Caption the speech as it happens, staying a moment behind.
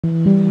You're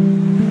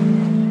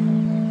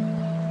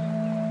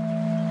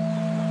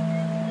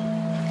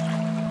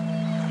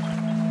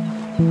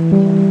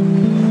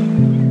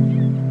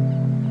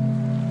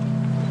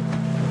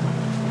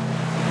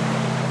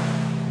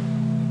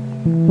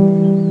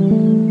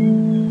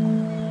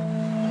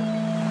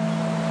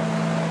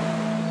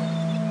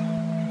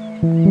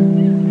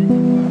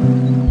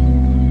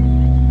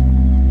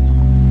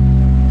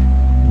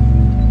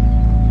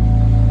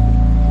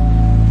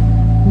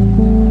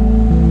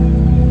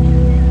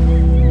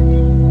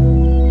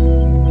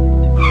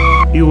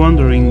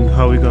wondering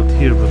how we got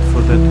here, but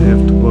for that we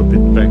have to go a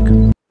bit back.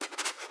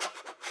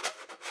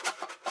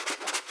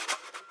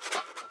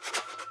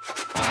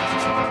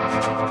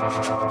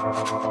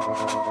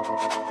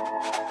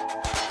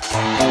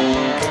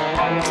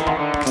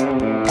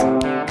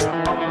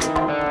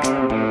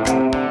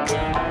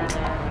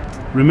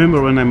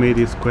 Remember when I made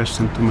this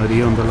question to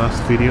Maria on the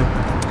last video?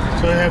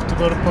 So I have to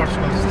go to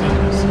Portugal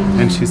still.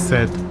 And she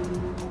said,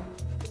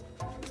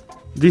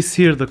 this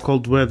year the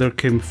cold weather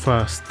came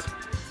fast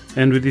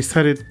and we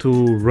decided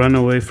to run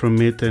away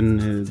from it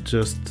and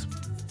just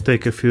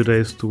take a few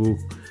days to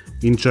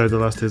enjoy the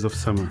last days of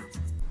summer.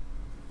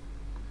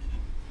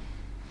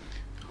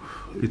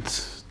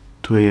 It's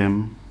 2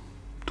 AM,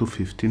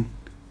 2:15,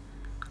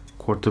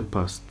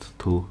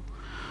 2:15,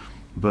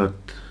 but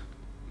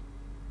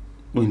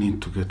we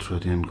need to get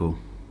ready and go.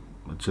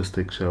 Just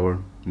take shower,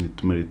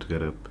 need Maria to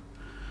get up.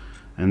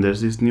 And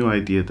there's this new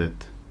idea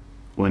that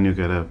when you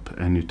get up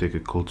and you take a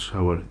cold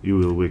shower, you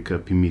will wake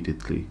up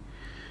immediately.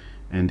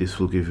 And this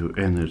will give you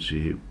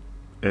energy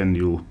and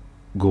you'll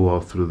go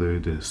out through the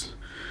days.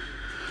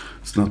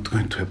 It's not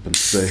going to happen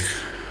today.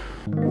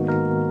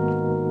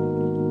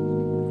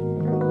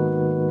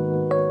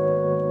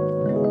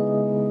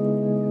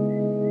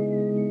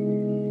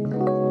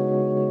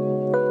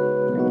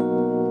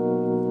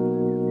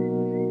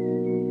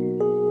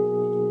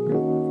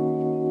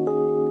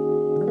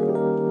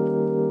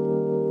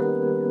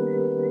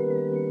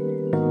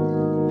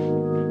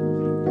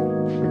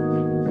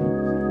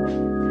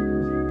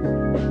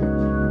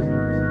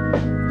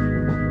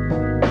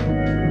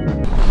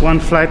 One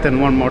flight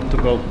and one more to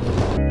go.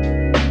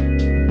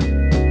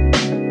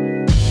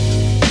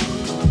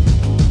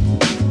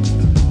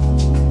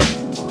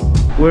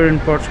 We're in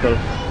Portugal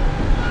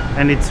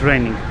and it's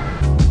raining.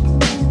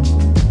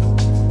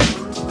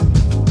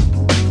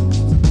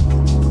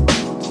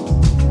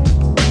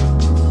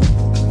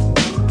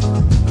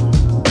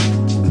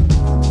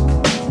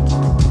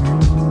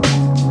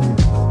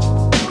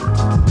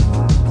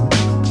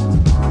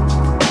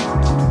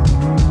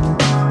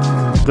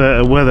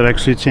 The weather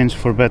actually changed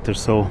for better,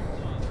 so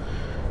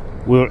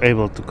we were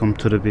able to come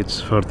to the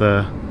beach for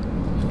the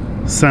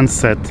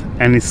sunset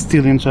and it's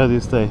still enjoy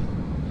this day.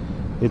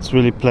 It's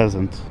really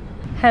pleasant.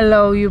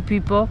 Hello you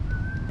people.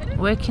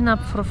 Waking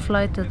up for a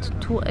flight at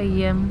 2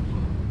 AM.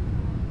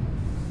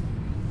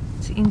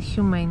 It's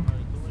inhumane.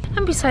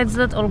 And besides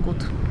that, all good.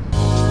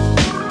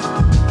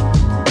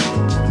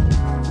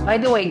 By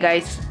the way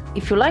guys,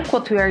 if you like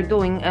what we are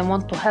doing and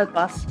want to help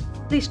us,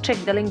 please check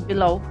the link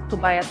below to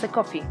buy us a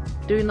coffee.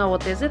 Do you know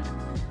what is it?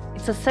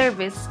 It's a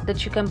service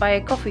that you can buy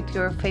a coffee to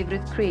your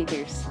favorite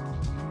creators.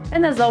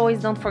 And as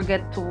always, don't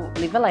forget to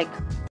leave a like.